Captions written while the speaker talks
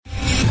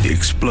The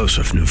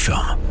explosive new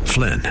film,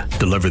 Flynn,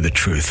 deliver the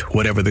truth,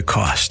 whatever the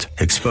cost,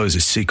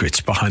 exposes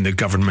secrets behind the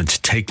government's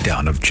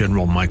takedown of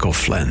General Michael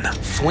Flynn.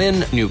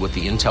 Flynn knew what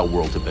the intel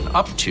world had been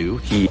up to.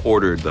 He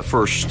ordered the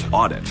first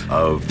audit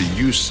of the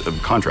use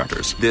of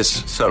contractors.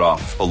 This set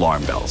off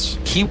alarm bells.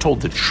 He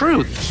told the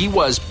truth. He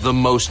was the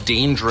most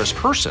dangerous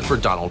person for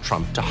Donald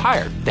Trump to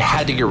hire. They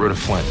had to get rid of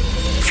Flynn.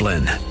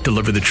 Flynn,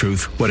 deliver the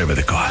truth, whatever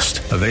the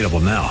cost. Available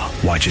now.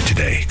 Watch it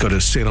today. Go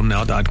to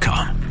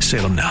salemnow.com.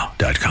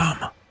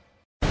 salemnow.com.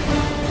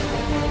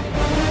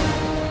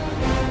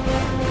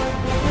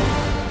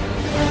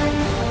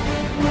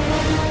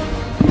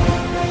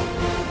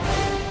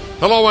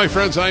 Hello, my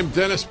friends. I'm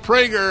Dennis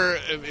Prager,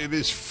 and it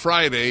is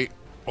Friday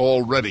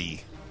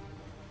already.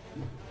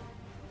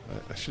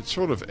 I should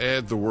sort of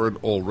add the word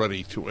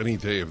already to any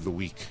day of the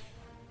week.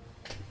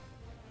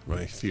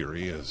 My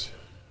theory, as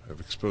I've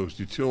exposed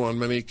you to on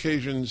many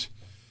occasions,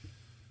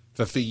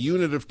 that the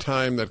unit of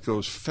time that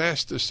goes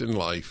fastest in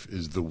life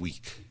is the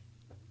week.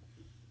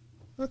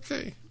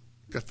 Okay,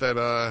 got that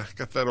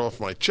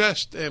off my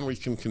chest, and we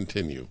can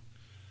continue.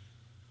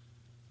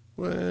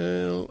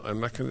 Well, I'm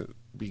not going to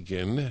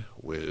begin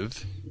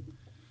with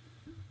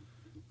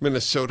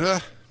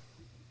Minnesota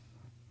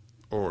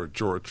or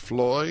George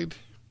Floyd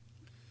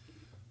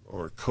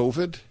or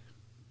COVID,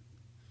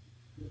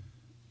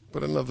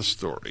 but another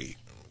story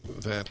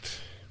that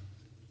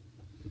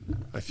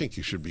I think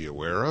you should be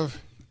aware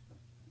of.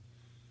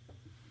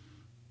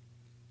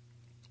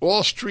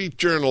 Wall Street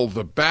Journal,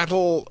 the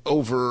battle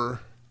over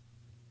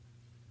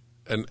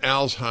an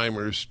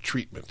Alzheimer's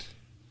treatment.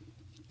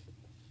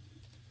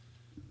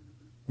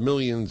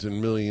 Millions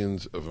and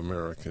millions of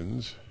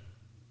Americans,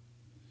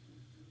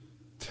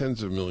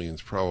 tens of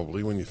millions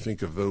probably, when you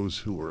think of those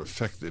who are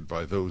affected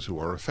by those who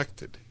are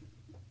affected.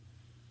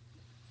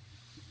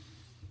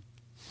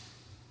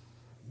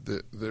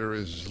 There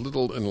is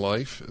little in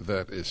life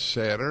that is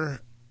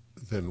sadder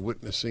than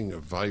witnessing a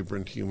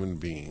vibrant human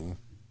being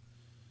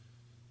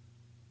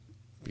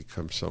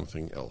become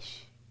something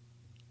else.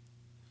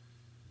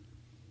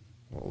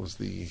 What was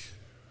the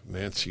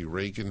Nancy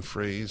Reagan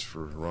phrase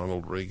for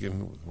Ronald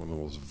Reagan, one of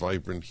the most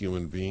vibrant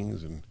human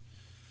beings in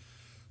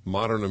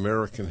modern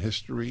American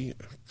history?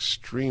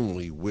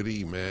 Extremely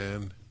witty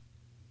man.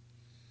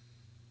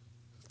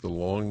 The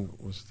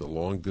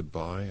long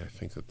goodbye? I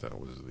think that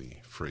was the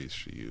phrase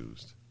she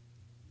used.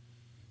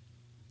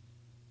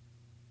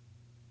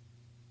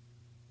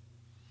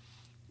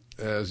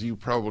 As you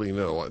probably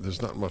know,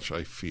 there's not much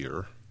I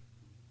fear,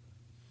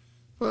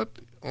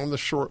 but on the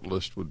short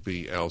list would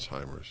be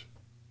Alzheimer's.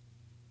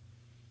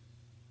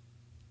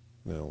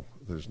 Now,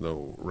 there's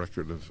no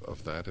record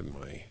of that in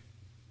my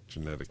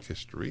genetic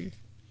history,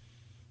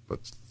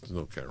 but there's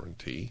no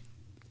guarantee.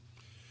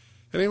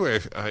 Anyway,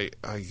 I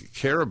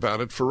care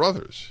about it for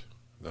others,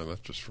 now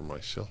not just for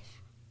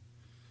myself.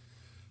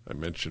 I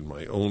mentioned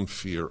my own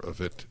fear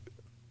of it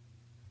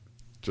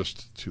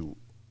just to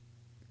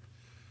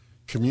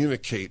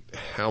communicate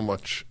how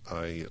much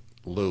I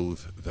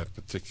loathe that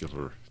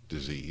particular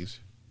disease,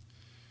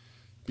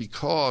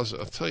 because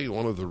I'll tell you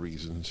one of the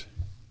reasons.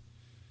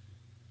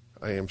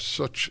 I am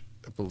such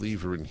a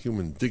believer in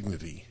human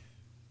dignity.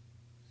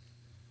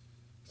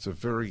 It's a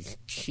very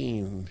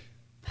keen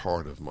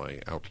part of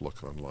my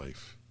outlook on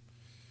life.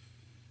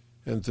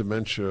 And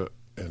dementia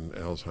and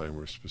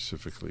Alzheimer's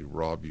specifically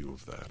rob you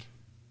of that.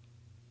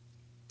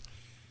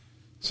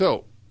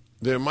 So,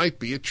 there might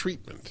be a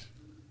treatment.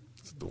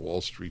 The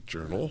Wall Street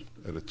Journal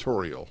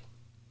editorial.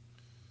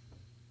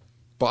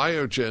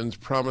 Biogen's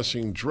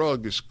promising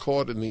drug is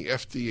caught in the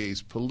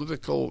FDA's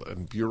political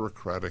and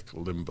bureaucratic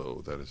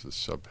limbo. That is the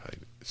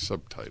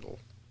subtitle.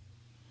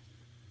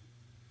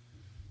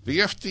 The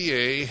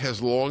FDA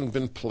has long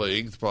been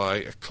plagued by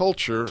a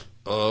culture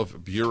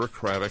of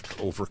bureaucratic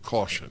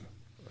overcaution.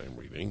 I'm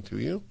reading to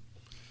you.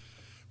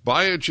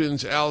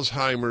 Biogen's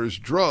Alzheimer's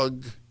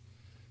drug,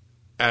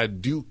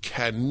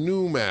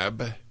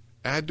 aducanumab,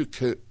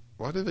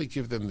 why do they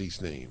give them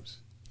these names?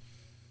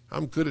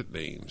 I'm good at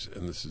names,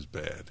 and this is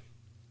bad.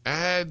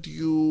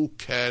 Aducanumab.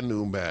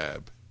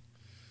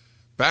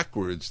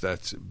 Backwards,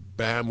 that's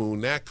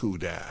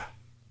Bamunakuda.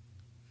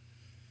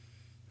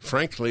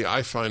 Frankly,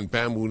 I find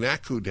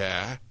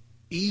Bamunakuda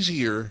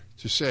easier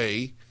to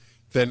say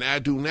than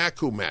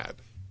aducanumab.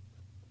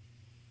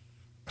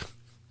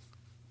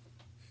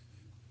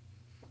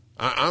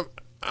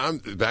 I'm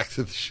back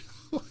to the show.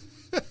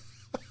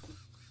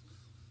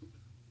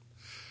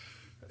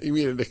 You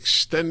mean an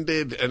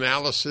extended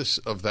analysis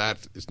of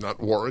that is not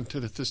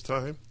warranted at this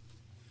time?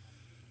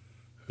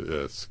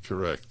 That's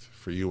correct.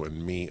 For you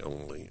and me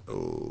only.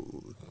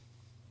 Oh,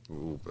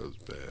 that was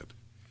bad.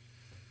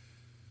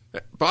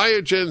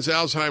 Biogen's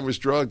Alzheimer's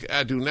drug,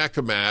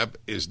 aducanumab,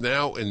 is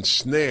now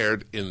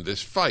ensnared in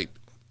this fight.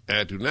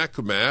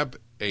 Aducanumab,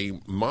 a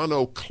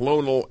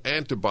monoclonal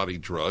antibody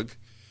drug,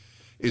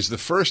 is the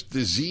first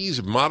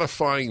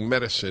disease-modifying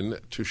medicine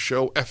to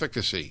show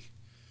efficacy.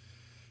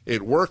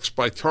 It works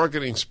by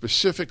targeting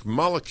specific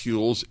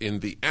molecules in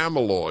the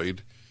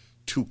amyloid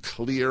to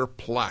clear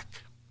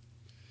plaque.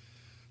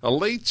 A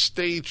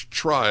late-stage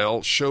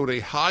trial showed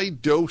a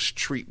high-dose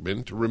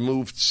treatment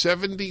removed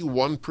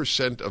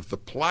 71% of the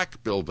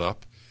plaque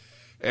buildup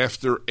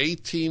after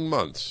 18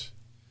 months.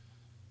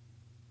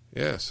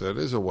 Yes, that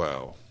is a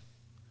wow.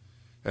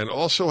 And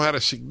also had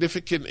a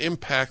significant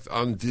impact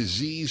on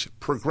disease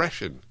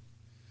progression.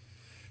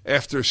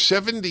 After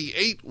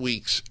 78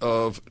 weeks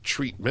of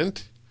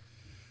treatment,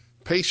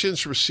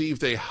 patients receiving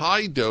a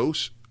high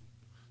dose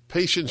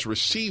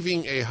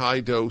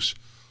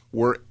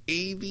were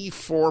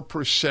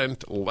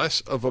 84%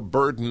 less of a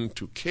burden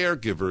to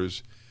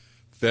caregivers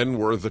than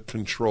were the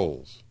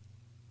controls.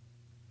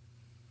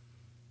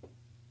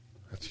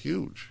 That's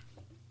huge.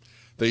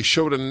 They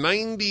showed a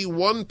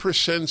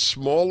 91%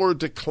 smaller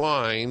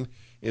decline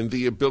in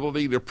the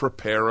ability to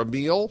prepare a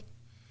meal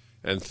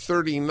and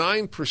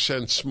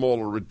 39%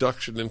 smaller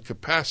reduction in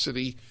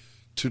capacity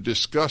to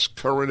discuss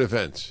current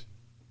events.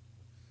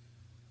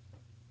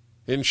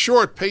 In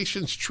short,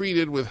 patients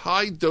treated with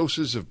high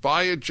doses of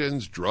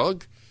Biogen's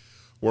drug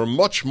were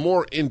much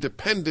more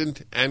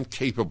independent and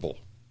capable.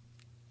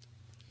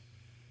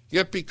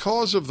 Yet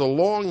because of the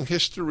long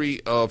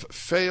history of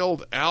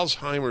failed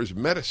Alzheimer's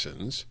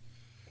medicines,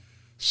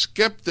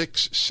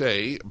 skeptics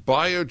say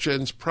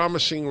Biogen's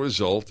promising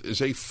result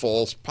is a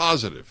false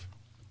positive.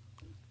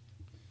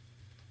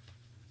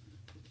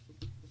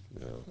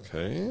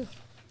 Okay.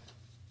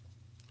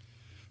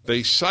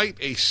 They cite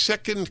a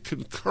second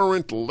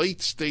concurrent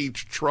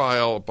late-stage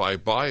trial by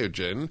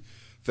Biogen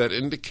that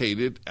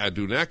indicated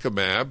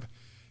aducanumab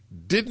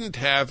didn't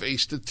have a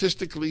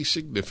statistically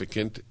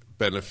significant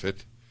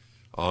benefit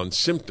on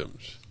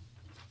symptoms.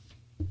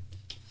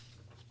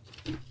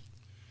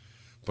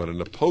 But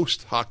in a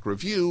post hoc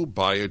review,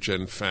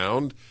 Biogen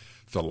found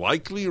the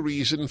likely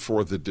reason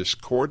for the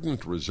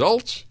discordant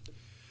results.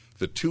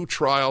 The two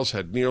trials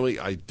had nearly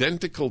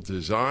identical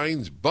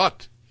designs,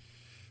 but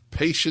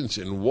patients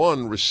in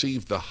one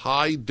received the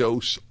high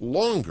dose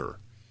longer,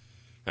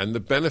 and the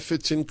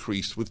benefits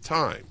increased with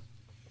time.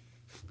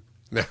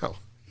 Now,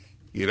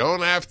 you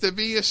don't have to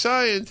be a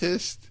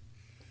scientist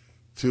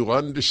to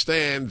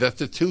understand that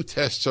the two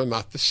tests are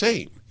not the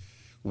same.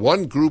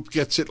 One group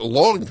gets it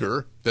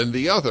longer than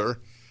the other,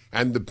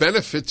 and the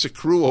benefits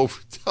accrue over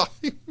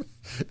time.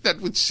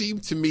 That would seem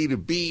to me to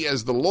be,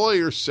 as the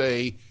lawyers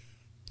say,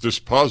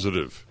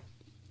 dispositive.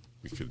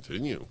 We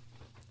continue.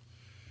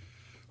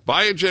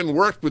 Biogen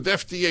worked with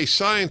FDA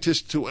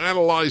scientists to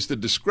analyze the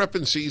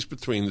discrepancies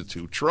between the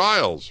two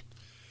trials.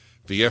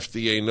 The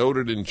FDA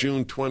noted in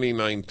June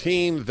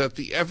 2019 that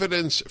the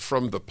evidence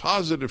from the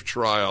positive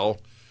trial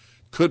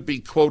could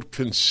be, quote,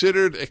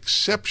 considered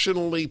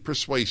exceptionally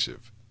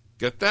persuasive.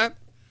 Get that?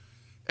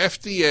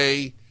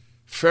 FDA,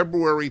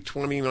 February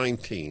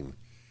 2019.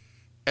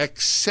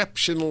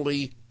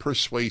 Exceptionally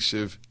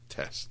persuasive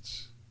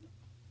tests.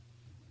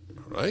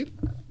 All right?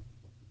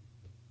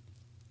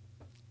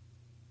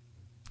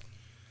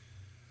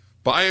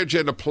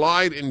 Biogen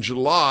applied in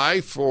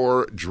July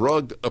for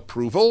drug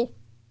approval.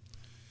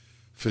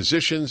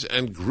 Physicians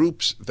and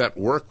groups that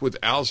work with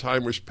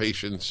Alzheimer's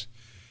patients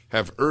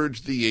have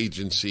urged the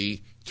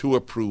agency to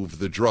approve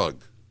the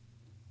drug.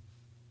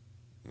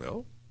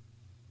 Well,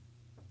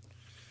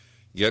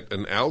 yet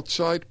an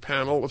outside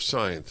panel of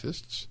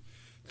scientists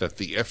that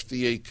the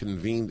FDA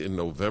convened in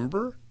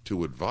November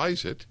to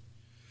advise it,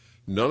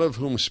 none of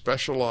whom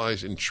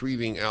specialize in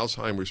treating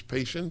Alzheimer's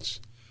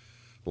patients,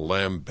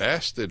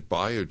 lambasted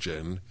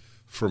Biogen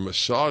for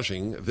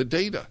massaging the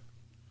data.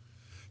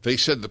 They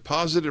said the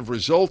positive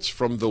results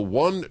from the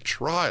one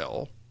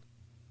trial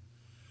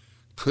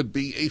could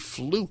be a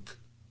fluke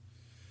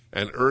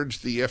and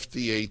urged the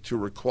FDA to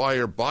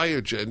require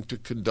Biogen to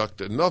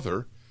conduct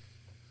another,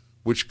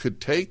 which could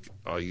take,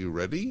 are you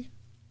ready?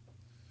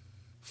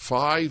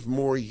 5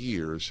 more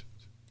years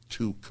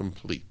to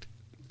complete.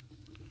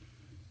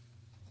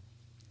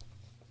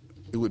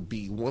 It would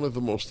be one of the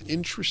most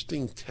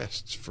interesting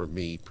tests for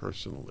me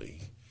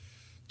personally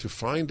to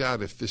find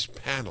out if this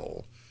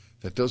panel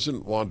that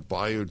doesn't want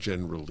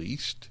Biogen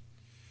released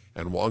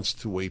and wants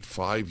to wait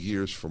 5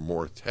 years for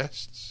more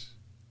tests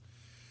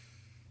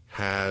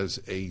has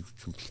a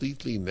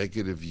completely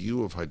negative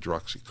view of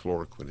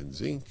hydroxychloroquine and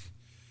zinc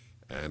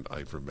and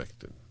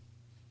ivermectin.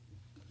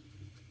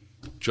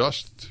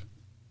 Just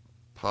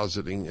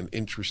positing an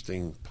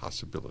interesting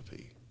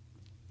possibility.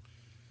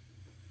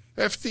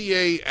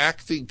 FDA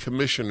Acting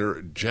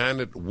Commissioner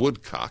Janet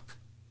Woodcock,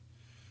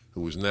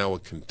 who is now a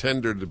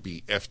contender to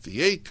be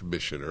FDA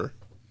Commissioner,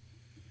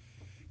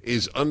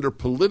 is under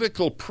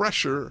political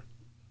pressure,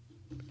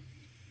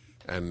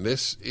 and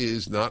this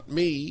is not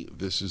me,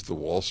 this is the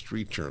Wall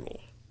Street Journal.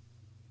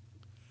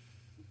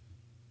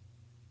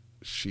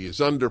 She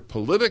is under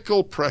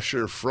political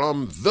pressure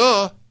from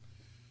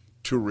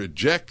to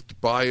reject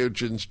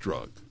Biogen's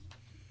drug.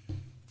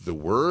 The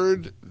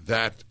word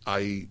that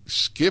I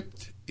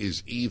skipped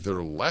is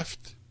either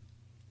left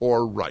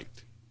or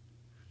right.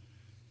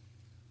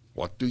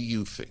 What do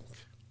you think?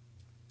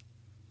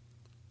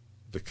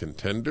 The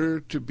contender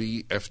to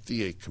be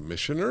FDA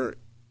commissioner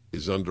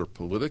is under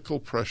political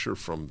pressure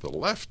from the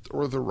left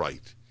or the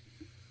right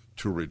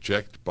to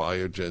reject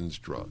Biogen's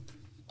drug.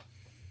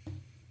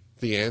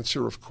 The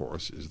answer, of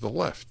course, is the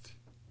left.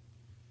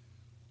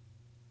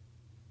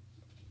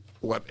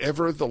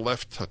 Whatever the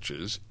left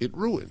touches, it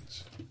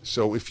ruins.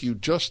 So if you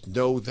just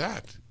know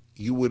that,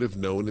 you would have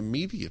known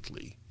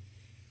immediately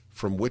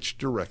from which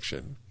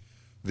direction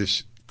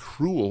this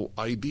cruel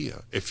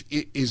idea.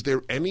 Is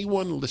there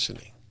anyone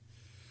listening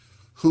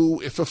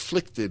who, if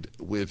afflicted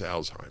with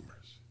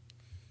Alzheimer's,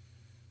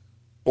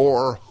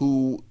 or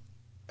who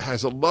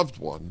has a loved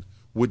one,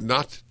 would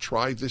not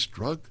try this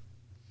drug?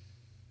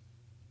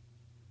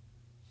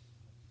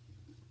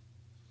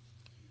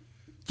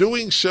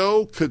 Doing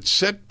so could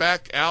set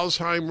back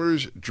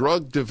Alzheimer's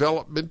drug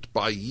development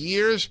by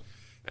years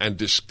and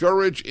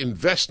discourage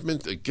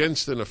investment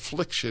against an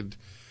affliction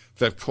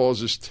that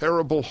causes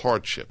terrible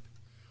hardship.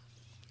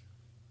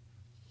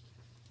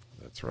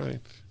 That's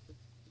right.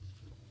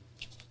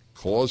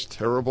 Cause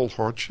terrible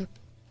hardship?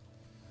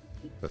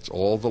 That's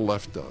all the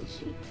left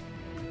does.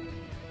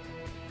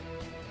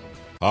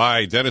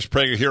 Hi, Dennis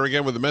Prager here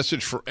again with a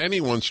message for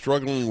anyone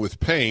struggling with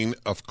pain.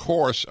 Of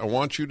course, I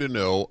want you to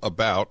know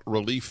about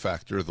Relief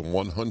Factor, the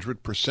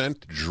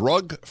 100%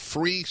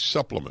 drug-free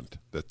supplement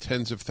that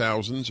tens of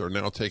thousands are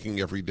now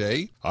taking every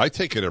day. I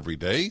take it every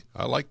day.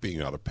 I like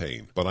being out of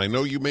pain. But I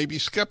know you may be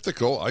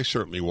skeptical. I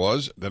certainly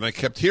was. Then I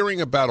kept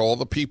hearing about all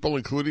the people,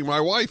 including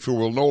my wife, who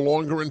were no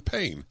longer in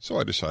pain. So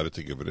I decided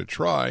to give it a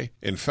try.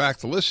 In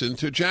fact, listen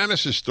to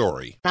Janice's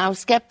story. I was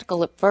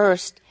skeptical at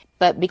first.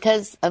 But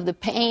because of the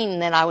pain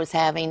that I was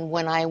having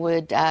when I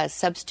would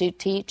substitute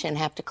teach and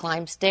have to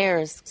climb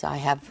stairs, so I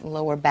have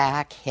lower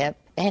back, hip,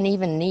 and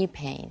even knee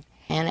pain.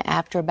 And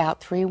after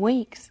about 3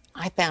 weeks,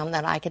 I found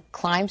that I could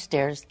climb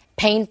stairs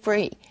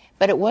pain-free.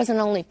 But it wasn't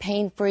only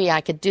pain-free,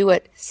 I could do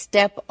it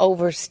step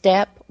over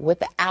step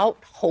without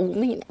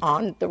holding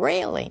on the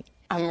railing.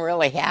 I'm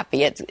really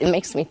happy. It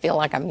makes me feel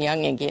like I'm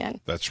young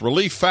again. That's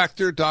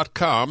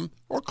ReliefFactor.com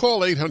or call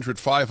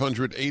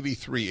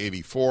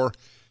 800-500-8384.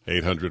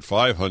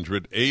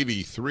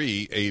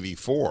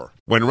 800-500-8384.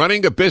 When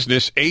running a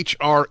business,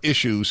 HR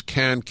issues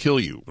can kill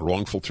you.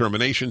 Wrongful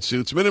termination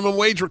suits, minimum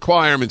wage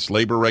requirements,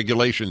 labor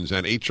regulations,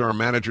 and HR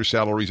manager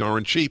salaries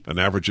aren't cheap, an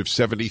average of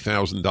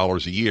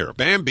 $70,000 a year.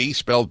 Bambee,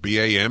 spelled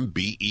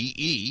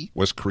B-A-M-B-E-E,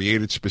 was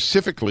created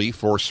specifically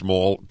for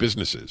small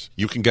businesses.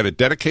 You can get a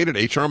dedicated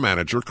HR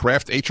manager,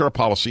 craft HR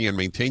policy, and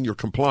maintain your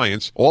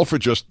compliance, all for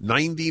just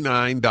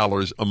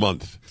 $99 a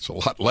month. It's a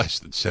lot less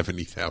than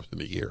 $70,000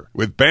 a year.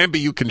 With Bambee,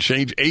 you can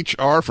change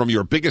HR from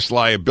your biggest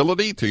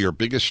liability to your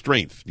biggest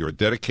strength. Your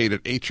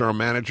dedicated HR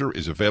manager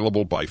is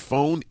available by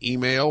phone,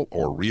 email,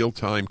 or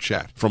real-time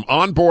chat. From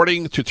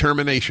onboarding to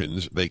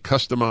terminations, they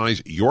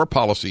customize your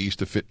policies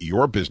to fit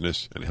your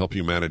business and help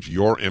you manage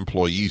your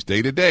employees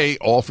day-to-day,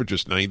 all for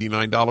just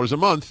 $99 a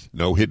month.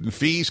 No hidden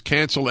fees.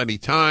 Cancel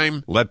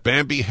anytime. Let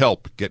Bambee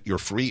help. Get your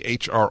free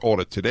HR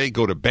audit today.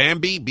 Go to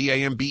Bambee,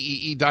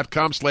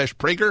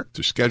 BAMBEE.com/Prager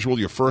to schedule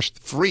your first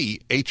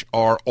free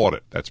HR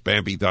audit. That's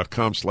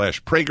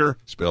Bambee.com/Prager,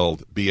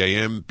 spelled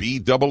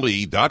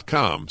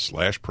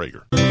BAMBEE.com/Prager.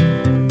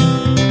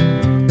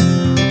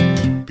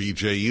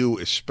 BJU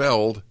is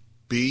spelled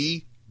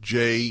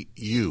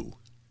BJU.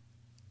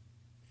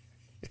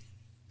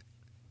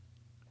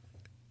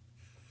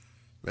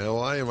 Now,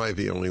 why am I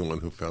the only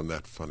one who found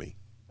that funny?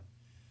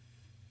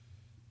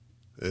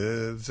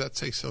 Does that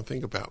say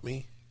something about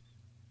me?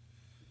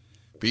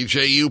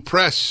 BJU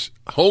Press,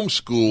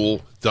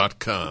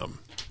 homeschool.com.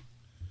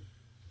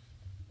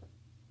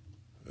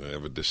 I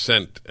have a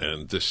dissent,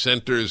 and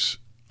dissenters,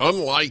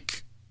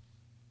 unlike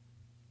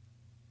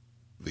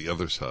the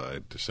other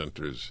side,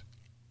 dissenters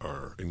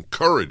are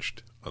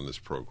encouraged on this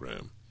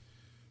program.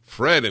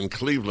 Fred in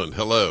Cleveland,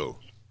 hello.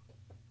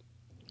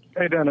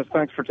 Hey, Dennis,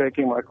 thanks for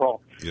taking my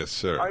call. Yes,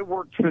 sir. I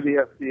worked for the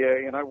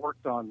FDA, and I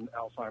worked on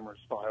Alzheimer's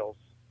files,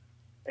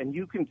 and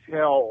you can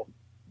tell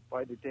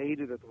by the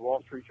data that the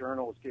Wall Street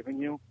Journal is giving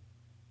you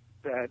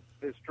that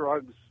this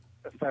drug's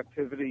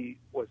effectivity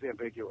was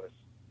ambiguous.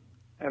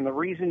 And the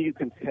reason you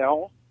can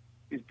tell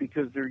is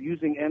because they're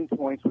using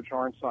endpoints which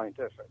aren't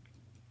scientific.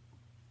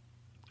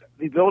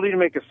 The ability to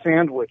make a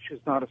sandwich is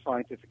not a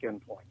scientific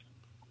endpoint.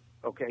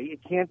 Okay?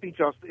 It can't be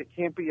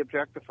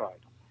objectified.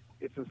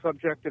 It's a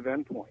subjective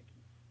endpoint.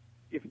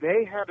 If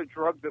they had a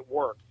drug that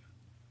worked,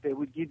 they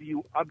would give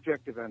you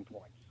objective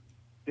endpoints.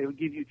 They would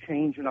give you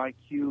change in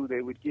IQ.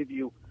 They would give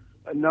you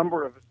a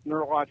number of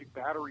neurologic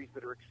batteries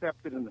that are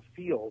accepted in the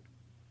field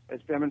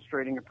as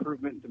demonstrating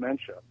improvement in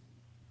dementia.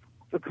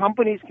 The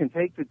companies can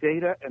take the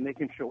data and they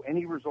can show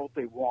any result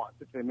they want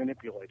if they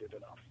manipulate it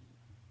enough.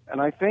 And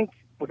I think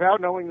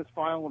without knowing this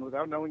file and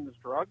without knowing this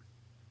drug,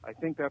 I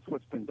think that's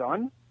what's been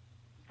done.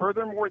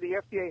 Furthermore, the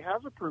FDA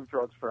has approved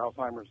drugs for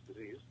Alzheimer's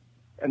disease,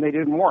 and they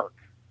didn't work.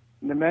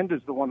 Namenda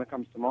is the one that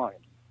comes to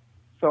mind.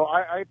 So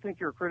I think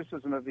your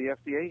criticism of the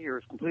FDA here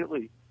is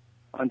completely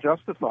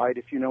unjustified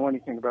if you know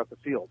anything about the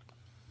field.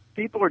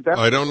 People are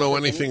definitely... I don't know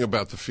anything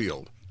about the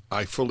field.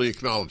 I fully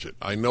acknowledge it.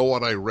 I know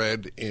what I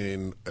read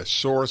in a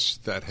source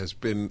that has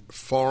been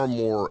far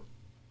more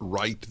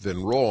right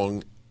than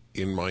wrong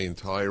in my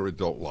entire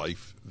adult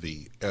life,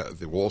 the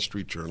Wall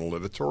Street Journal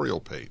editorial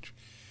page.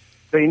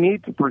 They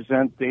need to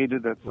present data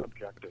that's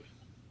objective.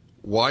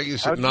 Why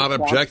is How it do not you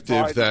objective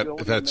quantify the that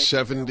ability to make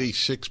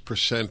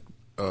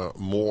 76%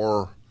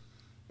 more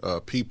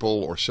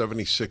people or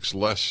 76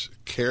 less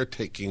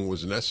caretaking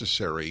was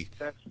necessary?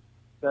 That's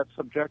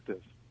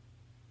subjective.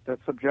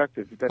 That's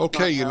subjective. That's Okay,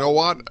 not you how know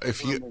what? we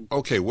If you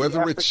determine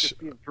whether the it's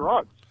efficacy of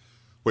drugs.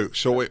 wait,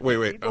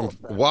 placebo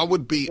effect. what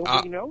would be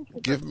Nobody knows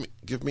what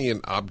give me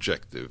an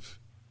objective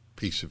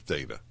piece of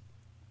data.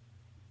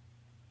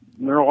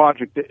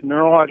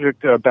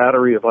 Neurologic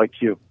battery of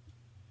IQ.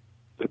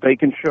 That they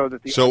can show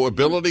that the So IQ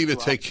ability to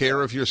drops. take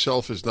care of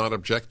yourself is not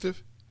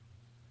objective?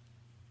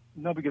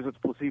 No, because it's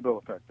placebo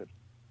affected.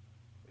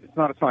 It's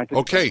not a scientific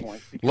Okay.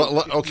 point.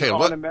 Okay,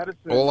 On a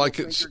medicine, all I you'll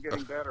can think you're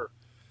getting better.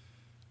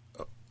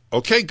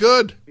 Okay,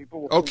 good.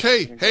 People will think Okay,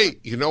 you're getting hey, better.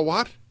 you know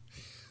what?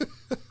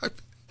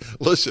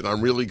 Listen,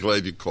 I'm really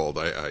glad you called.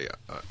 I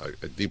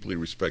deeply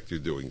respect you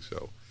doing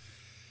so.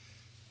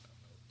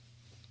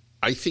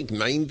 I think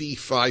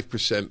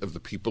 95% of the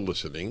people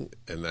listening,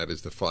 and that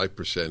is the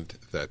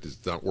 5% that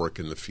does not work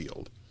in the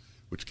field,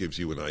 which gives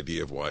you an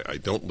idea of why I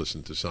don't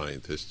listen to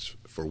scientists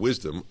for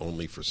wisdom,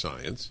 only for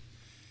science,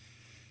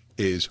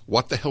 is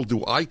what the hell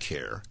do I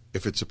care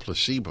if it's a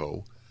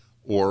placebo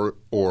or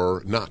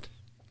not?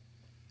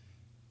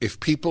 If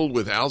people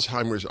with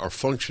Alzheimer's are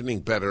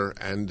functioning better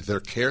and their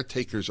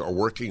caretakers are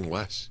working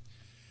less,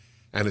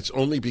 and it's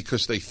only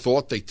because they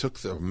thought they took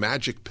the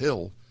magic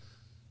pill,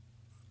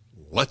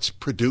 let's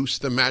produce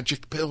the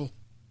magic pill.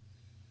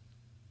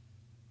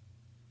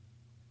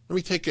 Let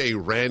me take a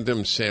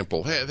random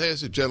sample. Hey,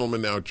 there's a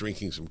gentleman now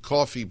drinking some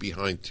coffee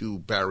behind 2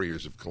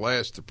 barriers of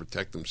glass to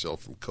protect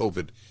himself from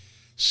COVID.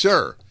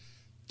 Sir,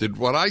 did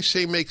what I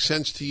say make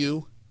sense to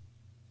you?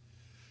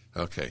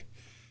 Okay,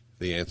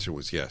 the answer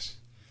was yes.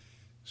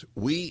 So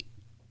I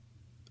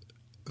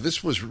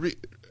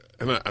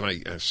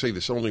say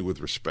this only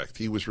with respect.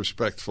 He was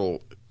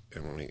respectful,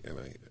 and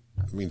it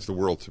means the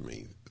world to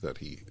me that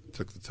he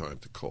took the time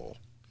to call.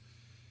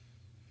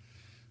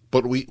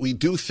 But we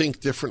do think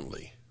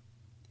differently,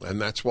 and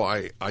that's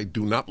why I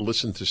do not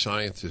listen to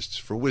scientists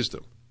for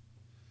wisdom.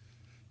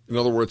 In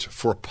other words,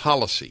 for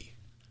policy.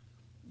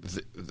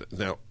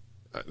 Now,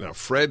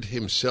 Fred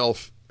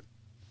himself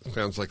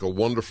sounds like a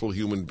wonderful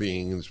human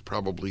being, and is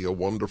probably a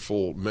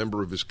wonderful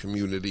member of his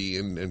community,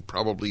 and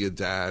probably a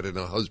dad and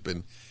a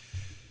husband.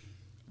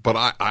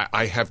 But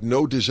I have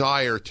no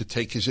desire to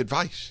take his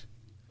advice.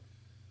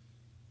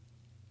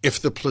 If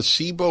the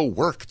placebo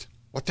worked,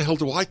 what the hell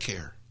do I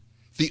care?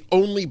 The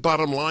only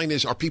bottom line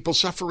is, are people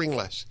suffering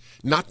less,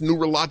 not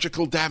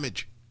neurological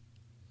damage?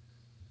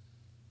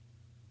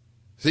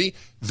 See,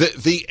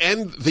 the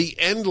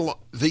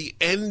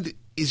end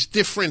is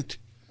different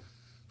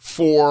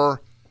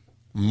for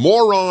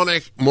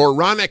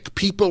moronic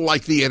people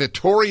like the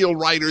editorial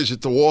writers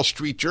at the Wall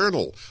Street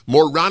Journal,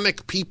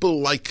 moronic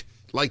people like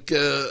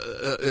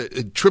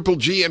Triple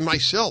G and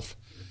myself.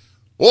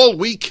 All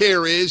we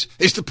care is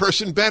the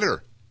person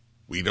better?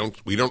 We don't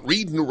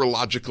read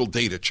neurological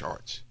data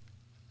charts.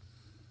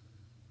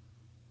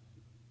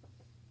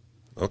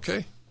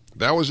 Okay,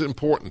 that was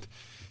important.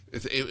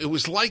 It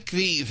was like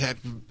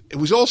it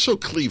was also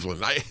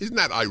Cleveland. Isn't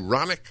that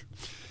ironic?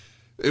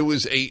 It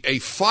was a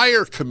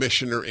fire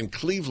commissioner in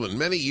Cleveland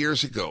many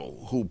years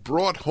ago who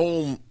brought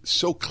home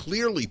so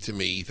clearly to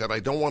me that I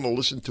don't want to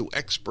listen to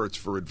experts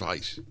for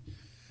advice,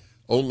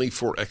 only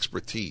for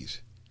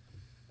expertise.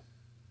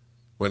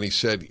 When he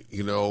said,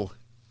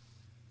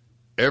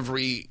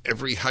 every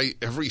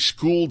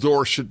school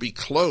door should be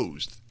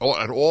closed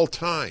at all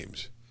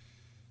times.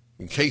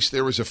 In case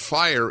there is a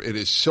fire, it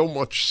is so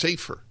much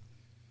safer.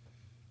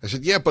 I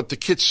said, yeah, but the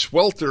kids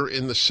swelter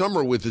in the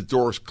summer with the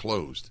doors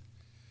closed.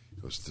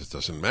 He goes, this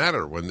doesn't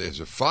matter. When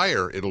there's a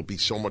fire, it'll be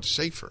so much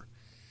safer.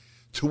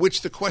 To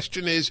which the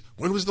question is,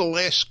 when was the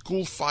last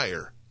school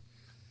fire?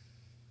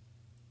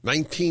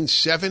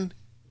 1907?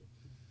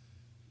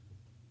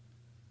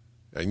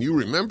 And you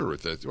remember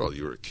it. Well,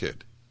 you were a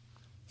kid.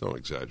 Don't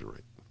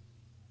exaggerate.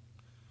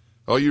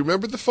 Oh, you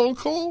remember the phone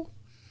call?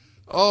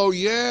 Oh,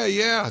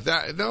 yeah.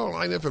 No,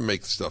 I never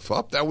make stuff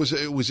up. It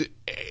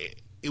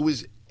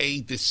was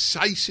a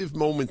decisive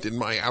moment in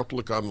my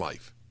outlook on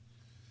life.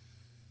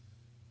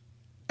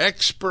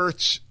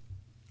 Experts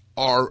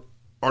are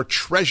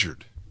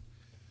treasured.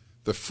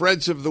 The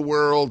Freds of the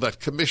world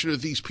that commissioner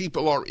these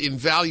people are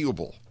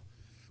invaluable.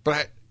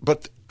 But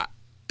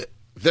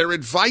their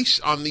advice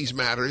on these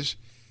matters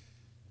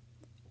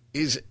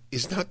is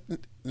not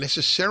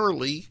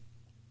necessarily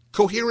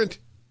coherent.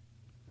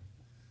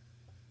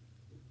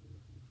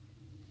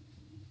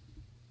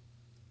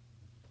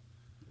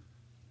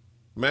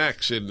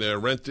 Max in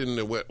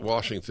Renton,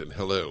 Washington.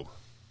 Hello.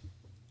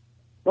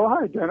 Oh,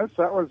 hi, Dennis.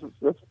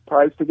 That's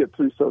surprised to get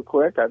through so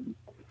quick.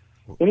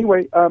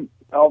 Anyway,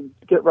 I'll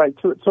get right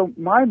to it. So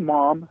my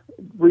mom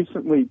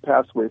recently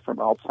passed away from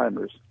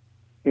Alzheimer's.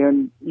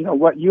 And,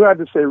 what you had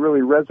to say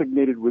really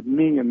resonated with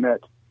me in that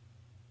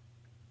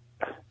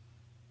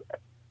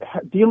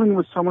dealing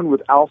with someone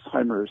with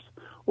Alzheimer's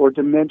or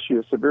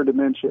dementia, severe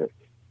dementia,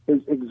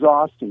 is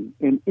exhausting.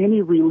 And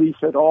any relief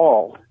at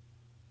all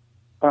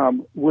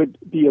would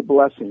be a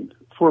blessing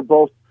for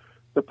both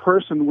the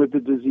person with the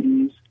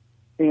disease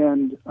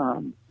and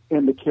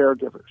the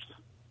caregivers.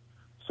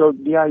 So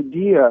the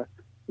idea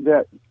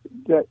that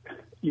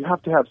you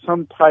have to have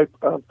some type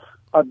of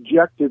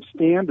objective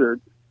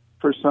standard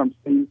for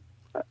something.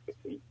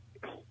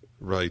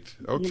 Right.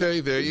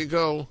 Okay, there you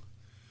go.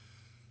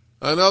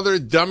 Another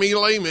dummy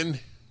layman.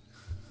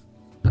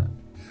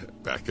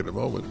 Back in a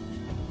moment.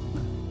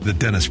 The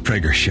Dennis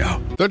Prager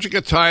Show. Don't you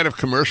get tired of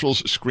commercials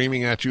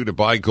screaming at you to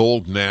buy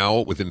gold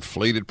now with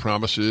inflated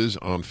promises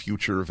on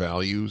future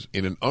values?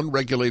 In an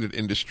unregulated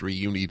industry,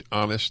 you need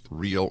honest,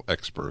 real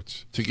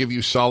experts to give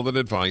you solid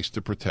advice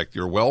to protect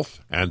your wealth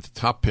and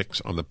top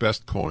picks on the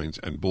best coins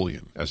and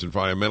bullion. As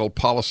environmental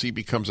policy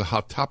becomes a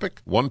hot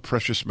topic, one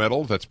precious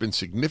metal that's been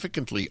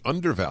significantly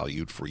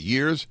undervalued for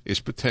years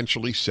is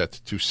potentially set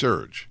to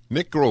surge.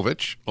 Nick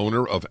Grovich,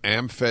 owner of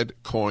AmFed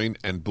Coin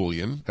and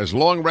Bullion, has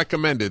long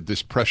recommended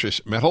this precious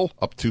metal.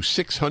 Up to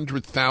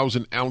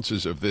 600,000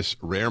 ounces of this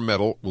rare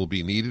metal will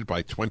be needed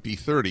by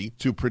 2030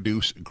 to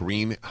produce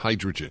green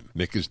hydrogen.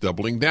 Nick is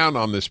doubling down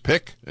on this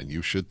pick, and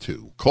you should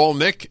too. Call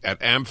Nick at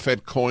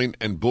AmFed Coin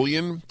and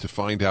Bullion to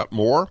find out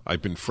more.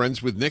 I've been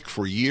friends with Nick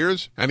for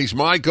years, and he's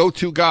my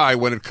go-to guy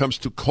when it comes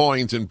to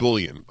coins and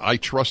bullion. I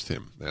trust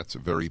him. That's a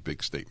very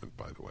big statement,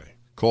 by the way.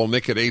 Call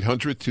Nick at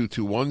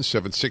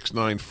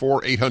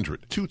 800-221-7694,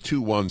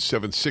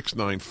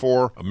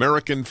 800-221-7694,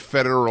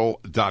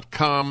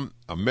 AmericanFederal.com,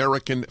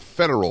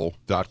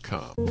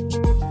 AmericanFederal.com.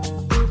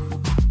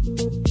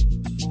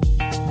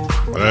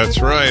 That's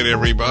right,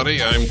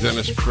 everybody. I'm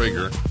Dennis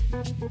Prager.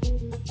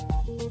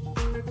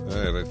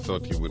 All right, I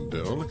thought you would.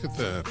 Oh, look at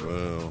that.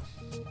 Wow.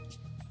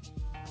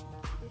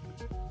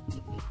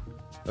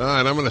 All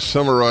right, I'm going to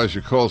summarize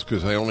your calls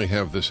because I only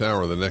have this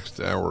hour. The next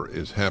hour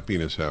is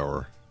Happiness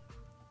Hour.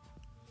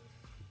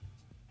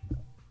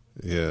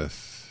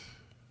 Yes.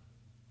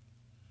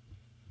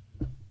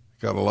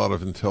 Got a lot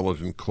of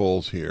intelligent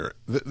calls here.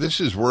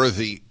 This is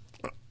worthy.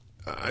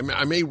 I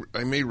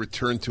may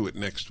return to it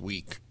next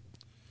week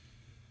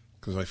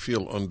because I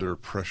feel under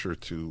pressure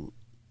to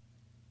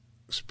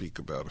speak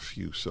about a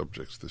few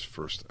subjects this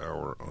first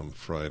hour on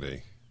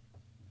Friday.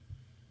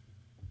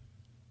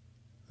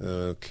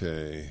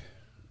 Okay.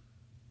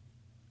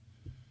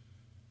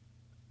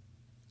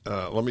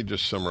 Let me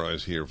just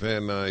summarize here.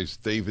 Van Nuys,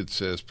 David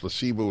says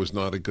placebo is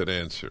not a good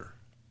answer.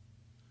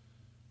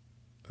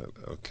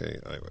 Okay,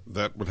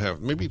 that would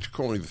have maybe you should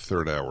call me the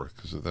third hour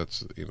because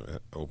that's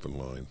open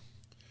line.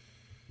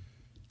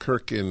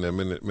 Kirk in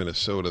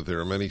Minnesota, there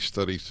are many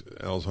studies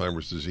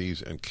Alzheimer's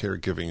disease and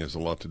caregiving has a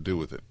lot to do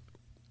with it.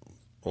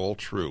 All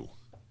true.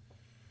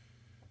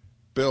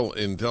 Bill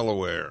in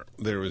Delaware,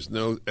 there is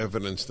no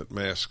evidence that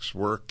masks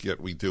work, yet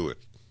we do it.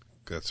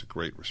 That's a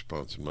great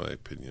response in my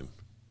opinion.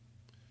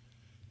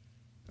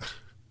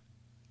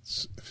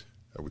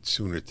 I would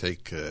sooner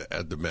take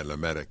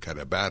Adamelameta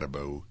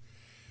Cadabarabo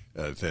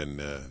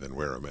than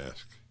wear a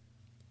mask.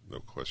 No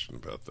question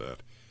about that.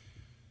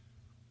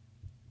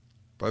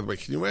 By the way,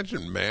 can you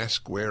imagine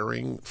mask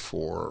wearing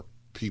for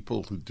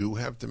people who do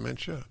have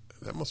dementia?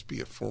 That must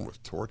be a form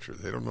of torture.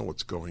 They don't know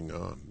what's going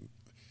on,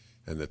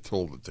 and they're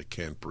told that they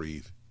can't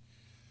breathe.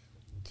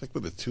 It's like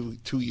with the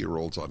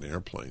two-year-olds on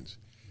airplanes.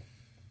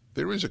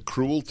 There is a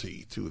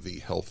cruelty to the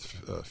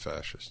health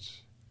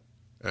fascists.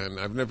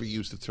 And I've never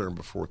used the term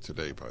before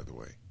today, by the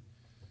way.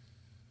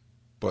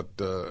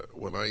 But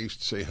when I used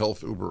to say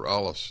health über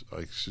alles,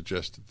 I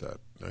suggested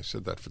that. I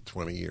said that for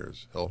 20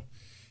 years.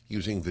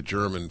 Using the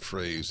German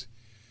phrase,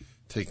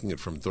 taking it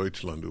from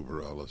Deutschland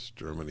über alles,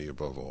 Germany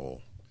above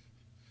all.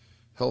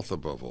 Health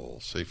above all,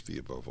 safety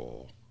above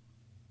all.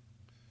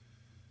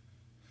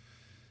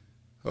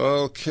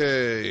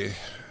 Okay.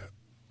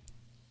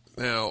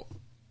 Now,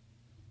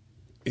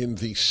 in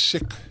the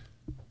sick,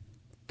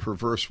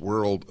 perverse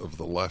world of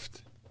the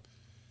left,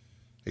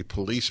 a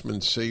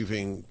policeman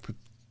saving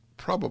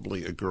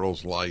probably a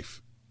girl's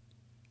life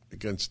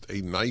against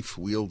a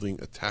knife-wielding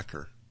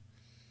attacker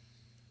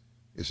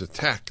is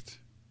attacked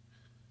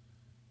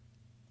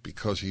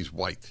because he's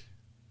white.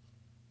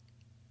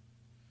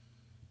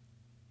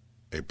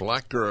 A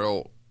black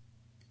girl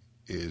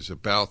is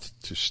about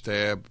to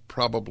stab,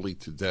 probably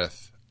to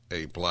death,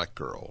 a black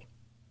girl,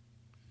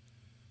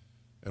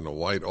 and a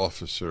white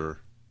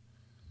officer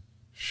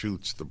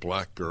shoots the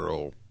black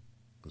girl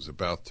who's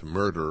about to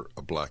murder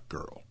a black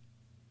girl.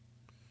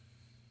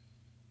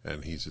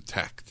 And he's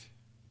attacked,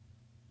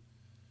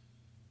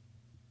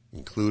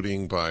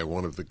 including by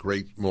one of the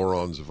great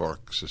morons of our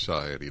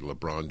society,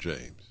 LeBron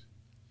James.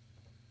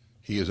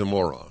 He is a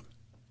moron.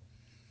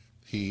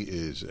 He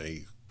is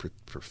a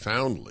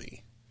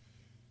profoundly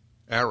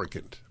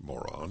arrogant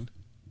moron,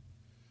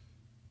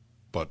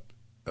 but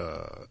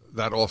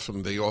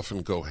they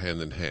often go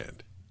hand in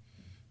hand.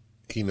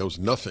 He knows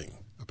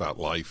nothing about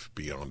life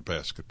beyond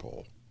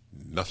basketball.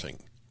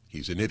 Nothing.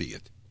 He's an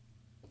idiot.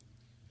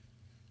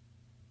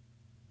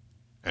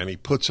 And he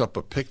puts up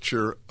a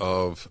picture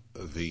of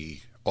the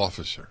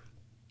officer.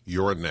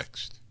 You're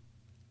next.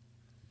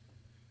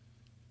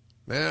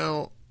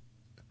 Now,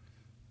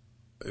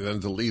 and then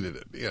deleted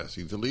it. Yes,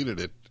 he deleted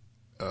it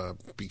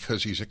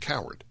because he's a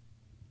coward.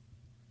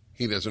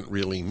 he doesn't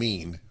really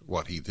mean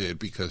what he did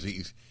because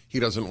he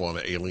doesn't want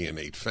to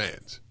alienate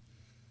fans.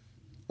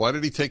 Why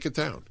did he take it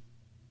down?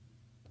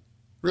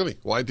 Really,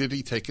 why did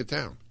he take it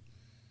down?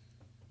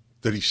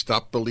 Did he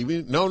stop believing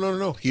it?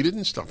 No. He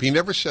didn't stop. He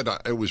never said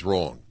it was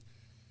wrong.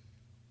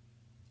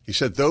 He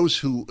said those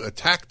who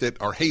attacked it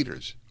are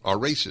haters, are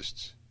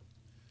racists,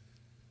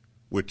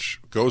 which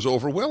goes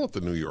over well at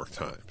the New York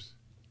Times,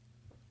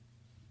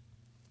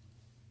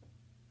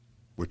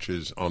 which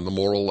is on the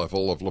moral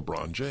level of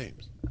LeBron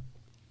James.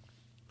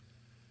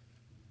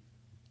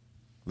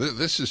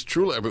 This is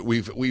truly, but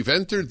we've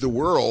entered the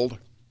world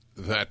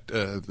that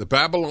the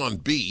Babylon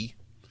Bee,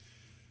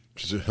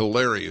 which is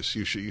hilarious.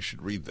 You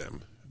should read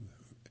them.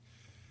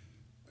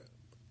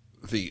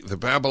 The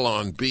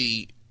Babylon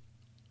Bee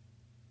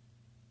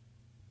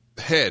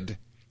head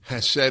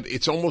has said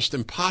it's almost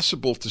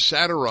impossible to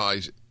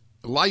satirize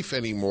life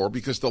anymore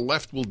because the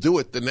left will do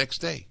it the next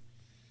day.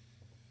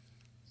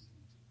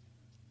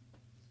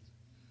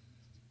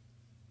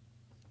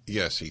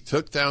 Yes, he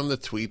took down the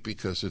tweet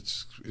because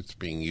it's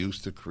being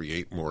used to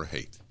create more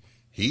hate.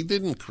 He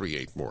didn't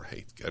create more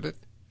hate, get it?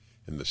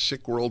 In the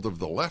sick world of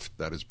the left,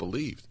 that is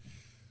believed.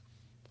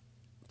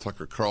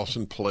 Tucker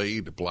Carlson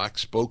played black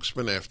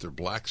spokesman after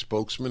black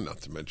spokesman,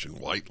 not to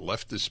mention white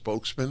leftist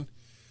spokesman,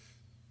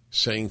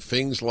 saying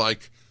things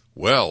like,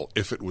 well,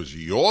 if it was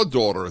your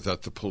daughter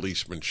that the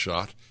policeman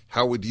shot,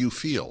 how would you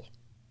feel?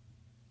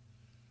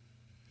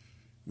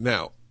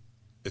 Now,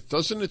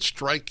 doesn't it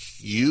strike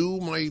you,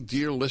 my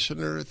dear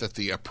listener, that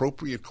the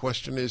appropriate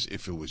question is,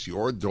 if it was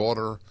your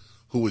daughter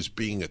who was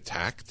being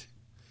attacked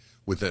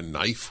with a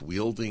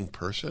knife-wielding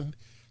person,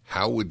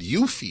 how would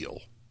you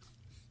feel?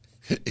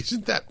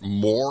 Isn't that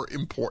more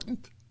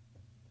important?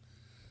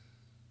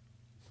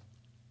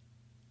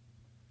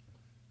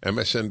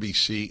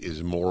 MSNBC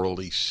is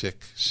morally sick.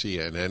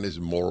 CNN is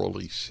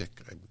morally sick.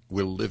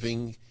 We're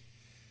living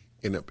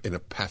in a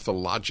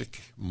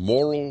pathologic,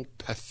 moral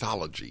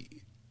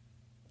pathology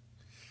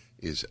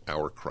is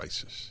our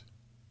crisis.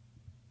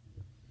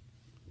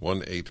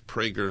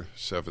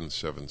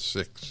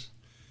 1-8-PRAGER-776.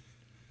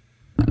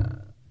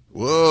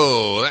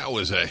 Whoa, that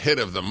was a hit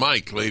of the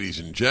mic, ladies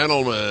and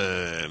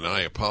gentlemen.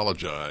 I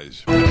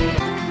apologize.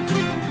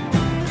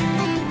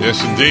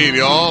 Yes, indeed,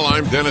 y'all.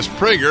 I'm Dennis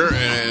Prager,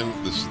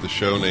 and this is the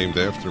show named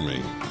after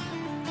me.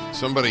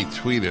 Somebody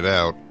tweeted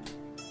out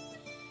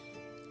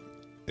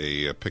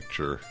a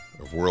picture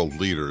of world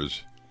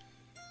leaders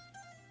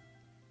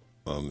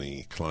on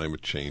the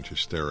climate change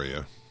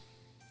hysteria.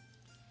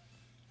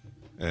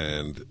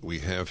 And we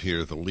have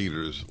here the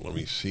leaders, let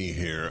me see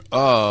here,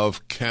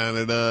 of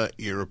Canada,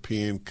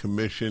 European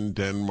Commission,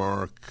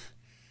 Denmark,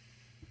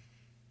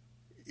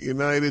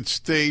 United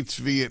States,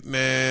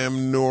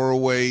 Vietnam,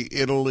 Norway,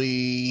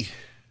 Italy,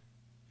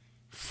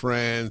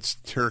 France,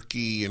 Turkey,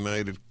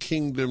 United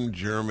Kingdom,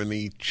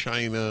 Germany,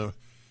 China,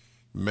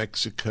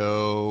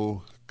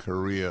 Mexico,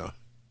 Korea.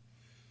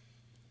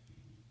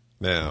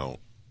 Now,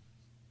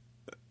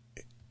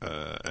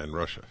 and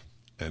Russia.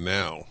 And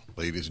now,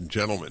 ladies and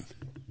gentlemen,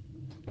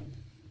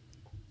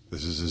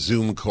 this is a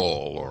Zoom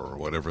call or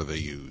whatever they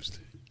used.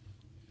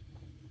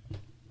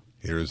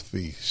 Here's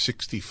the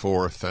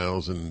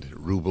 64,000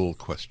 ruble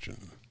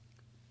question.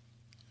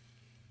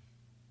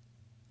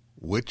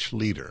 Which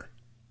leader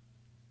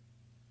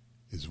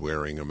is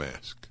wearing a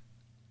mask?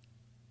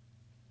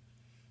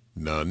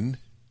 None.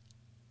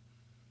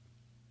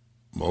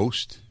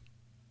 Most.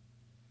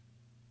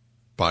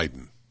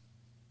 Biden.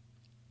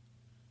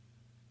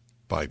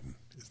 Biden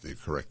is the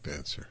correct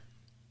answer.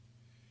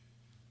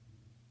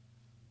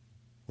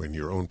 When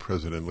your own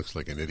president looks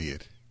like an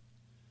idiot,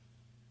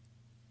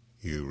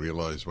 you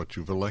realize what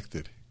you've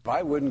elected.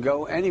 I wouldn't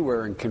go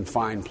anywhere in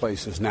confined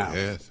places now.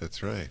 Yes,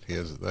 that's right. He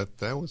has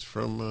that was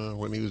from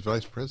when he was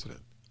vice president.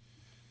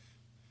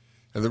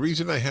 And the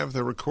reason I have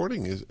the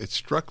recording is it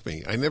struck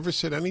me. I never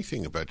said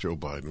anything about Joe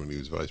Biden when he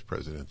was vice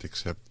president,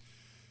 except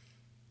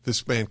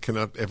this man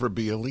cannot ever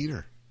be a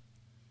leader.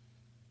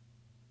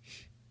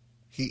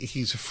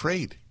 He's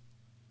afraid.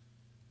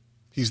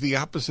 He's the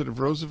opposite of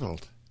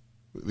Roosevelt.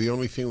 The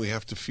only thing we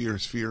have to fear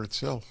is fear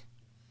itself.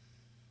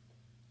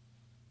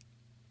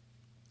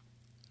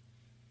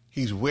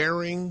 He's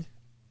wearing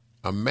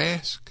a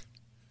mask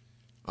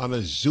on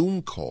a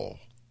Zoom call,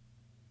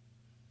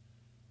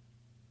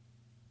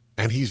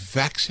 and he's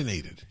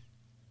vaccinated.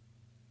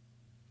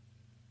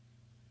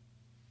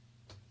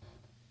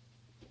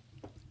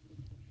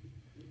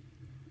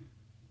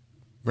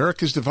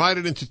 America's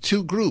divided into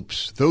two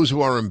groups, those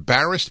who are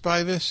embarrassed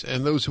by this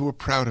and those who are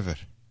proud of it.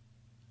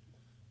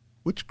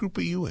 Which group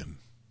are you in?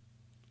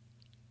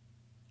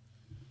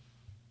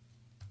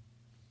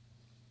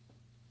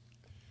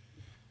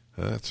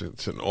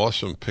 It's an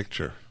awesome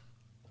picture.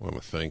 I want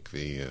to thank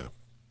the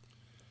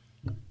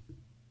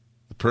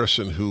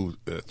person who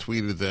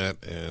tweeted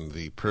that and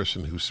the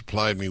person who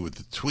supplied me with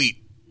the tweet,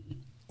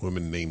 a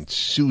woman named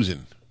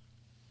Susan.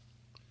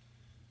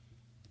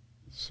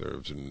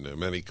 Serves in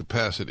many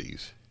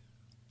capacities.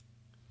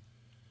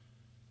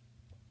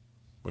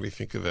 What do you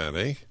think of that,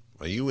 eh?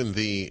 Are you in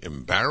the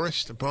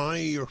embarrassed by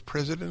your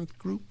president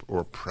group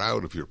or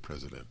proud of your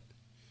president?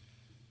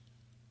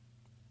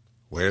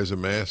 wears a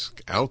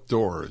mask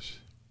outdoors,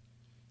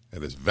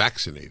 and is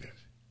vaccinated,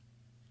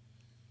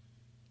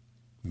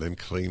 and then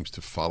claims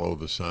to follow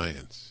the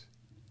science.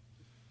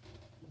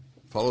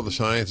 Follow the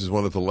science is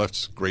one of the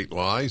left's great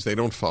lies. They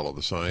don't follow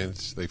the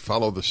science. They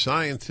follow the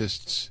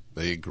scientists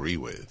they agree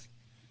with.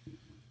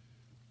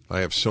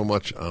 I have so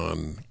much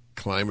on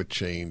climate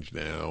change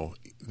now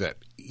that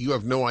you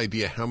have no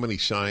idea how many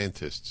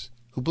scientists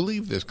who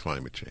believe there's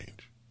climate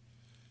change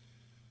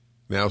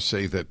now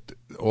say that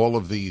all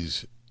of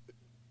these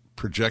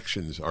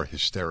projections are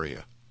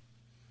hysteria.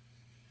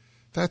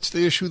 That's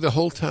the issue the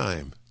whole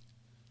time.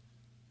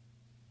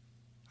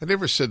 I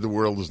never said the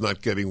world is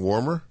not getting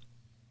warmer.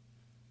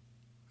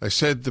 I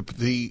said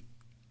the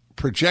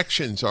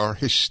projections are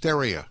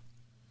hysteria.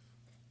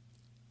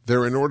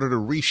 They're in order to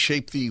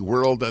reshape the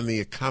world and the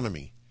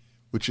economy,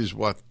 which is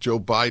what Joe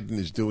Biden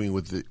is doing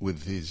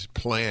with his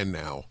plan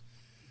now.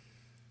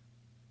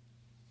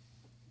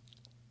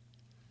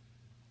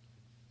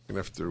 You're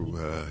going to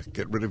have to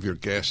get rid of your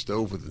gas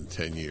stove within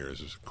 10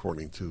 years,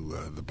 according to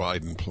the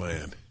Biden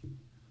plan.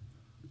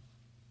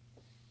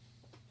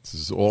 This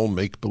is all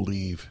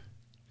make-believe.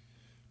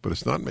 But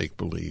it's not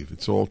make-believe.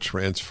 It's all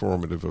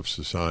transformative of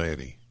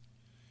society.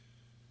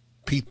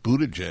 Pete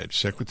Buttigieg,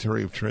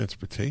 Secretary of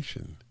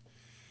Transportation,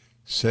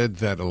 said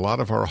that a lot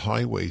of our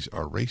highways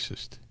are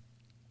racist.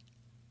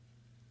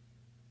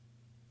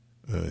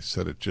 I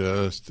said it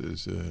just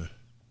as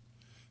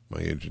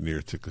my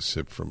engineer took a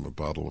sip from a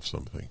bottle of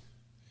something.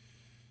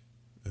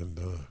 And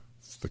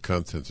the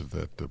contents of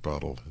that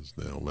bottle has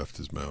now left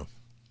his mouth.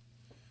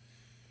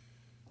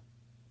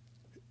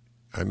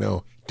 I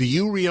know. Do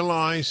you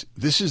realize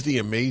this is the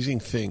amazing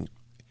thing?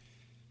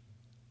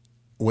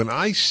 When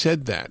I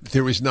said that,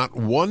 there is not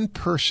one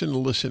person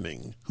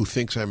listening who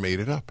thinks I made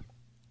it up.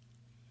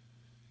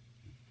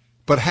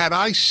 But had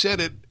I said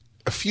it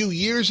a few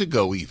years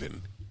ago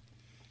even,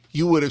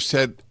 you would have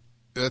said,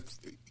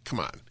 come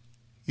on,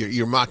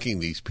 you're mocking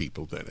these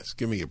people, Dennis.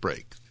 Give me a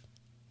break.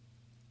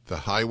 The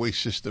highway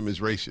system is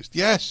racist.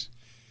 Yes.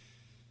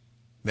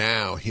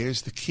 Now,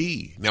 here's the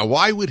key. Now,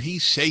 why would he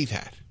say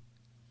that?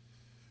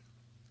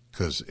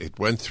 Because it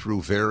went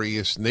through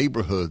various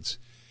neighborhoods,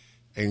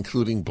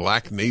 including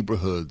black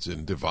neighborhoods,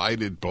 and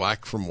divided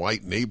black from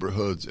white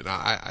neighborhoods, and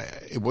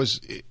it was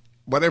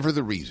whatever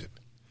the reason.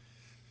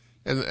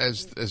 And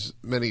as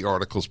many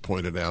articles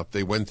pointed out,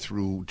 they went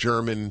through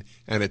German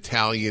and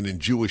Italian and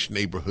Jewish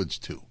neighborhoods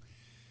too.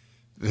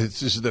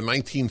 This is the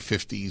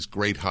 1950s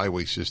great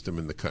highway system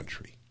in the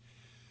country,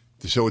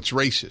 so it's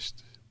racist.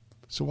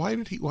 So why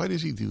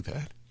does he do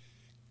that?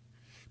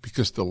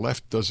 Because the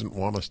left doesn't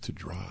want us to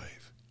drive.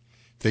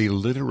 They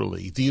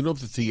literally, do you know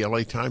that the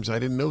LA Times, I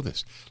didn't know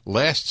this.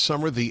 Last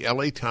summer, the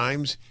LA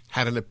Times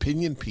had an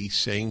opinion piece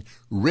saying,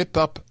 rip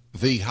up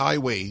the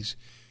highways,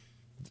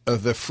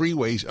 the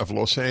freeways of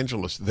Los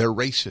Angeles. They're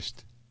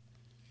racist.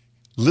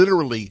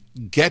 Literally,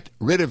 get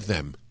rid of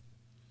them.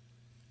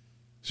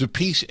 There's a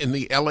piece in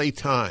the LA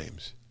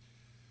Times,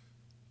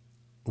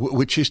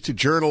 which is to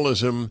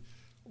journalism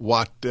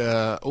what,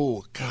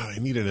 I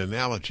need an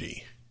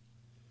analogy.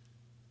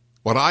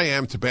 What I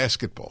am to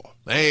basketball.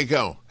 There you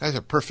go. That's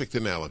a perfect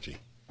analogy.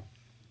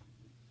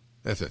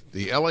 That's it.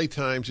 The LA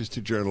Times is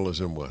to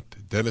journalism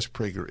what Dennis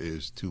Prager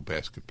is to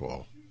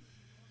basketball.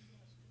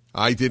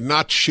 I did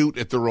not shoot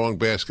at the wrong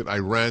basket. I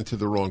ran to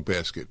the wrong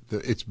basket.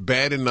 It's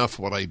bad enough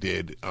what I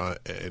did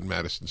in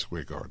Madison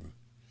Square Garden.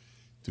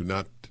 Do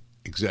not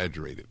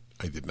exaggerate it.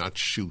 I did not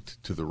shoot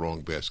to the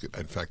wrong basket.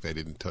 In fact, I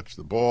didn't touch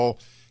the ball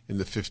in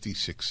the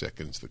 56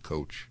 seconds the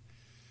coach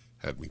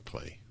had me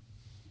play.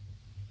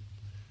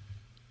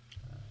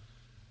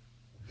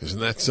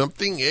 Isn't that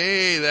something?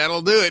 Hey,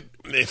 that'll do it.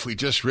 If we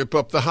just rip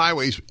up the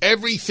highways,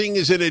 everything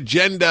is an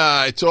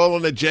agenda. It's all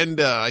an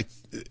agenda.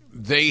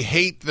 They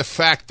hate the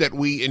fact that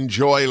we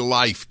enjoy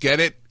life.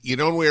 Get it? You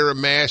don't wear a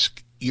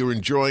mask, you're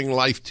enjoying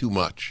life too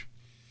much.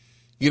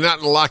 You're not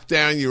in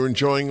lockdown, you're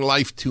enjoying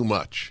life too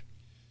much.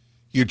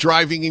 You're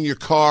driving in your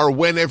car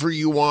whenever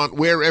you want,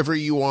 wherever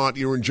you want,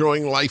 you're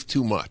enjoying life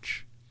too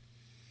much.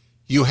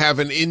 You have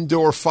an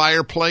indoor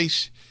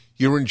fireplace,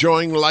 you're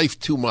enjoying life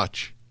too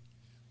much.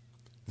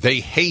 They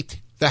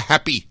hate the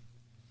happy.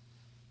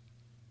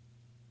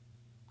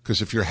 Because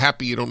if you're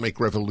happy, you don't make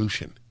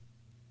revolution.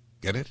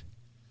 Get it?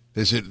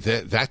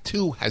 That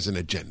too has an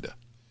agenda.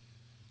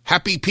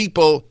 Happy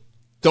people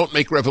don't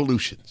make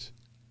revolutions.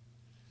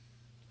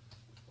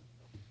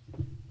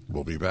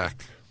 We'll be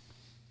back.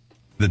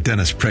 The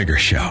Dennis Prager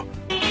Show.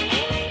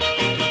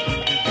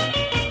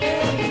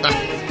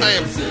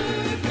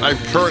 I'm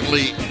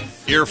currently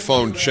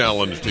earphone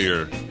challenged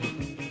here.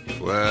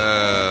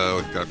 Well,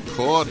 it got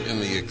caught in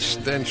the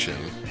extension.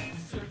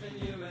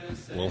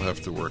 We'll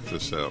have to work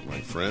this out,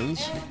 my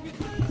friends.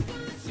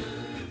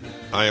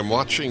 I am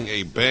watching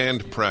a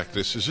band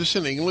practice. Is this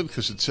in England?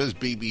 Because it says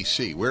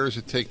BBC. Where is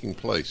it taking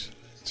place?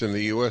 It's in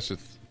the U.S.,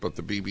 but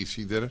the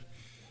BBC did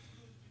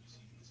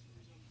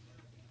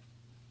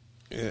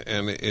it?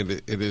 And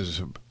it is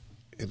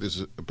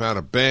about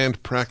a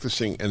band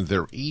practicing, and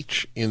they're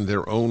each in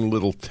their own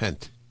little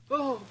tent.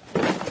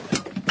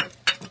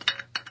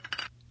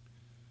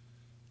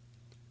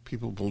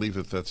 People believe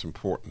that that's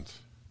important.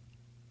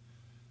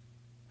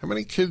 How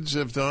many kids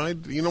have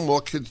died? You know,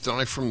 more kids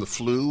die from the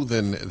flu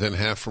than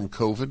have from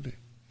COVID.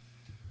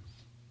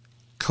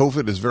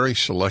 COVID is very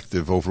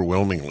selective,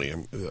 overwhelmingly,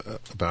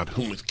 about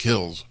whom it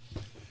kills.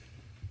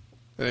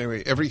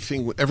 Anyway,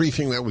 everything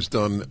that was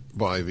done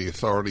by the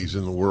authorities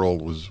in the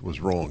world was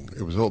wrong.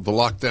 It was the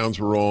lockdowns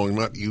were wrong.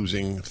 Not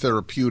using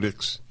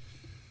therapeutics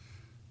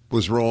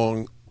was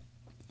wrong.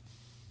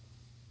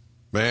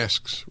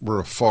 Masks were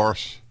a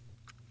farce.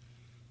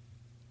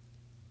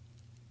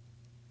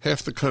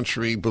 Half the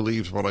country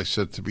believes what I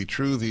said to be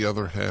true. The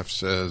other half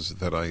says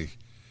that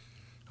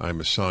I'm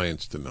a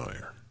science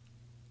denier.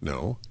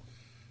 No,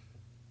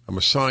 I'm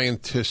a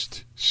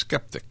scientist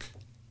skeptic.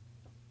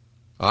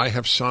 I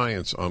have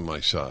science on my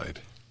side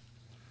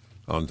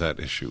on that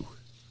issue.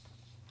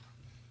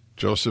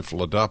 Joseph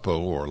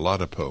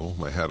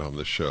Ladapo, I had on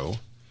the show,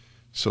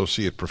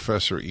 associate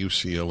professor at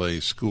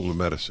UCLA School of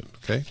Medicine,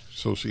 okay?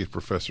 Associate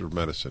professor of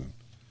medicine.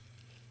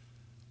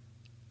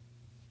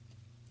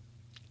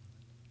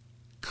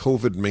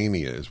 COVID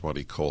mania is what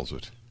he calls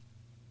it.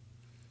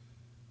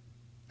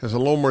 Has a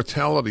low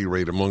mortality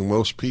rate among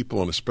most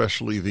people, and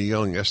especially the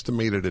young,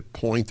 estimated at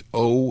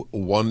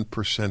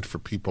 0.01% for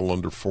people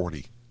under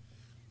 40.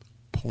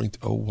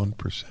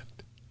 0.01%.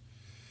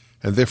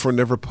 And therefore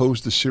never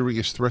posed a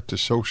serious threat to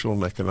social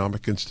and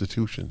economic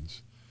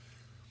institutions.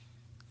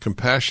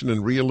 Compassion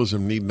and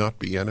realism need not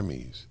be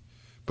enemies,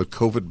 but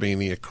COVID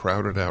mania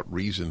crowded out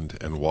reasoned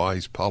and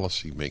wise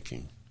policy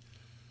making.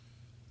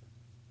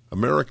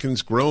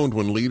 Americans groaned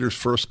when leaders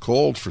first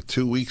called for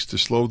 2 weeks to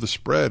slow the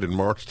spread in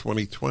March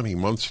 2020.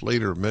 Months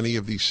later, many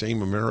of these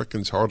same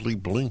Americans hardly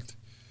blinked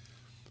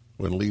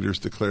when leaders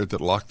declared that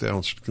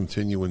lockdowns should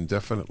continue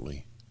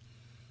indefinitely.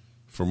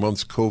 For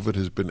months, COVID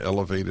has been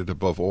elevated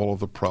above all of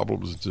the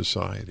problems in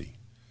society.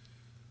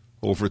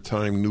 Over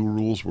time, new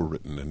rules were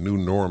written and new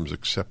norms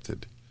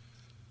accepted.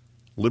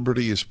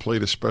 Liberty has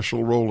played a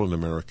special role in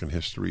American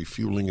history,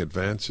 fueling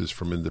advances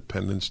from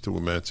independence to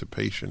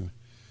emancipation,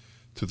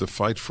 to the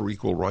fight for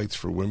equal rights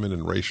for women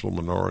and racial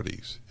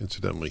minorities.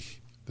 Incidentally,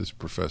 this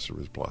professor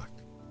is black.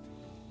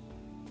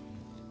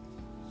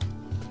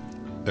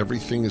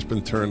 Everything has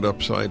been turned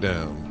upside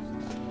down,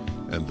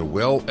 and the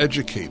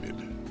well-educated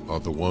are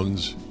the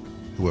ones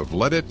who have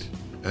led it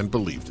and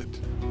believed it.